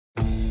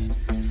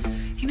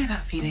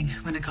that feeling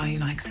when a guy you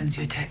like sends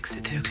you a text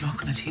at 2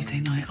 o'clock on a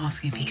Tuesday night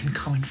asking if he can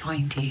come and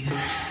find you?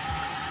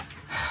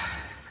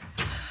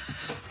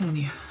 And then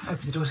you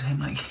open the door to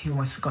him like you've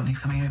almost forgotten he's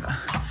coming over.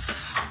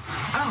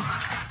 Oh.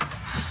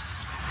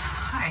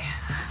 Hi.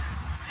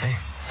 Hey.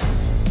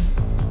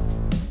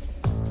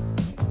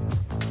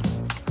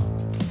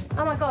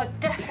 Oh my God,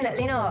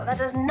 definitely not. That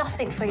does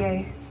nothing for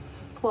you.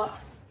 What?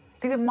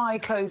 These are my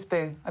clothes,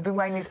 Boo. I've been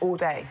wearing these all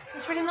day.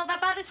 It's really not that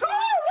bad. It's really Oh,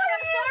 not that bad.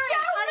 I'm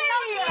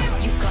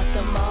sorry. You got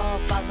them all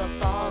by the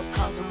balls,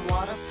 causing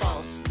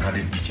waterfalls. How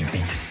did you two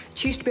meet?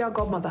 She used to be our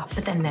godmother.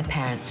 But then their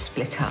parents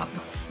split up.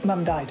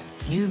 Mum died.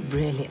 You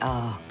really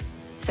are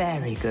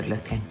very good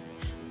looking.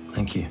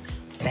 Thank you.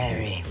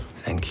 Very,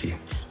 Thank you.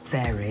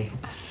 very.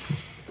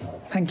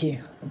 Thank you.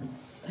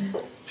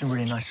 It's been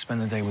really nice to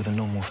spend the day with a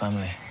normal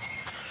family.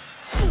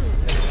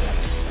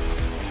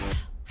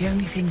 The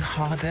only thing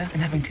harder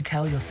than having to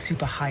tell your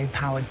super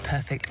high-powered,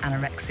 perfect,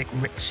 anorexic,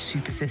 rich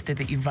super sister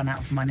that you've run out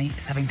of money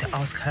is having to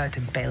ask her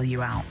to bail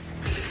you out.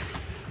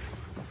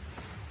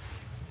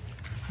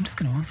 I'm just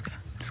going to ask her.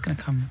 I'm just going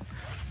to come.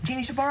 Do you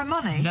need to borrow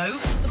money? No.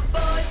 The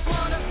boys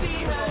wanna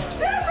be her.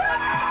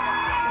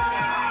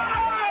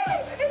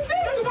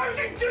 Why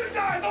did you do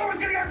that? I thought I was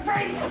going to get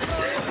raped!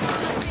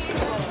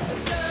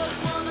 Girls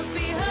wanna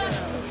be her.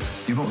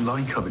 You're not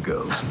like other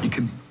girls. You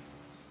can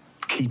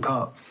keep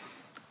up.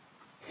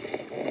 Will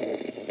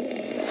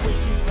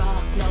you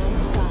rock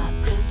non-stop?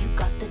 Girl, you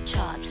got the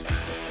chops.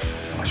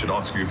 I should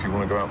ask you if you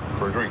want to go out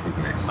for a drink with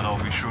me. And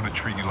I'll be sure to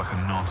treat you like a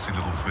nasty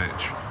little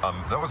bitch.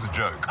 That was a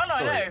joke. Oh, no,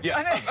 Sorry. I know. Yeah.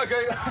 I know.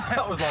 Okay.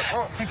 That was like,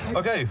 oh,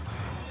 okay.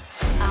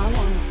 I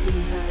wanna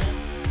be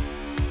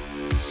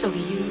her. So do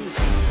you.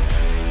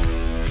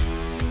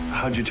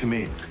 How'd you two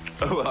meet?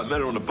 Oh, I met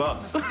her on a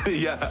bus.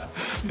 Yeah.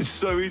 It's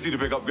so easy to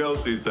pick up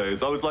girls these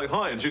days. I was like,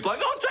 hi, and she's like,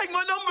 oh, take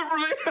my number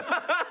from me.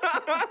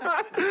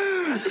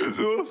 It's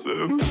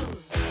awesome.